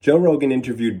Joe Rogan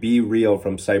interviewed B-Real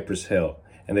from Cypress Hill,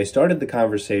 and they started the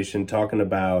conversation talking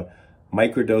about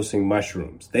microdosing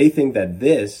mushrooms. They think that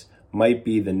this might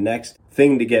be the next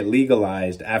thing to get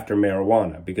legalized after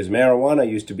marijuana, because marijuana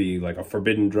used to be like a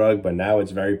forbidden drug, but now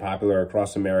it's very popular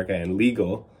across America and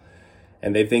legal.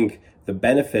 And they think the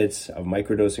benefits of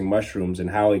microdosing mushrooms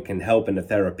and how it can help in a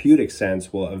therapeutic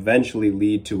sense will eventually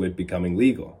lead to it becoming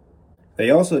legal. They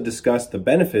also discussed the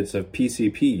benefits of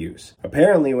PCP use.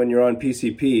 Apparently, when you're on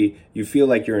PCP, you feel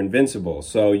like you're invincible.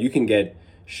 So you can get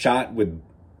shot with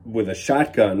a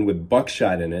shotgun with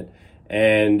buckshot in it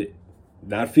and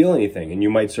not feel anything, and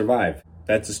you might survive.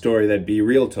 That's a story that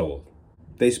B-Real told.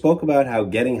 They spoke about how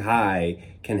getting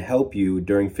high can help you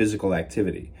during physical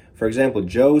activity. For example,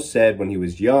 Joe said when he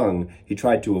was young, he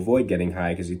tried to avoid getting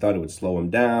high because he thought it would slow him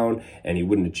down and he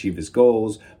wouldn't achieve his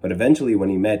goals. But eventually when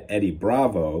he met Eddie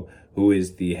Bravo, who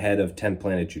is the head of 10th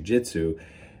Planet Jiu-Jitsu,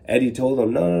 Eddie told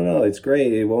him, no, it's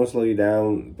great. It won't slow you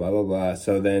down, blah, blah, blah.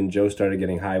 So then Joe started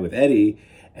getting high with Eddie.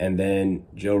 And then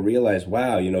Joe realized,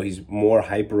 wow, he's more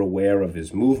hyper aware of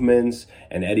his movements.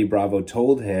 And Eddie Bravo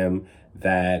told him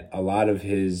that a lot of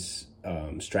his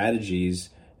strategies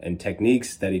and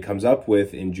techniques that he comes up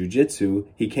with in jiu-jitsu,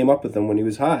 he came up with them when he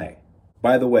was high.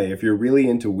 By the way, if you're really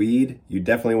into weed, you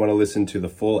definitely want to listen to the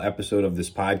full episode of this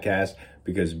podcast,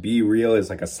 because B-Real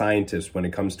is like a scientist when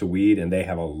it comes to weed, and they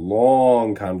have a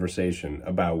long conversation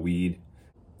about weed.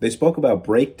 They spoke about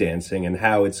breakdancing and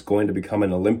how it's going to become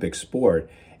an Olympic sport,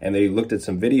 and they looked at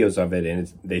some videos of it,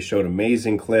 and they showed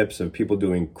amazing clips of people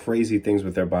doing crazy things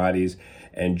with their bodies.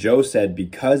 And Joe said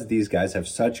because these guys have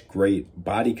such great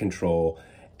body control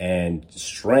and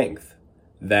strength,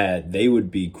 that they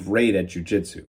would be great at jiu-jitsu.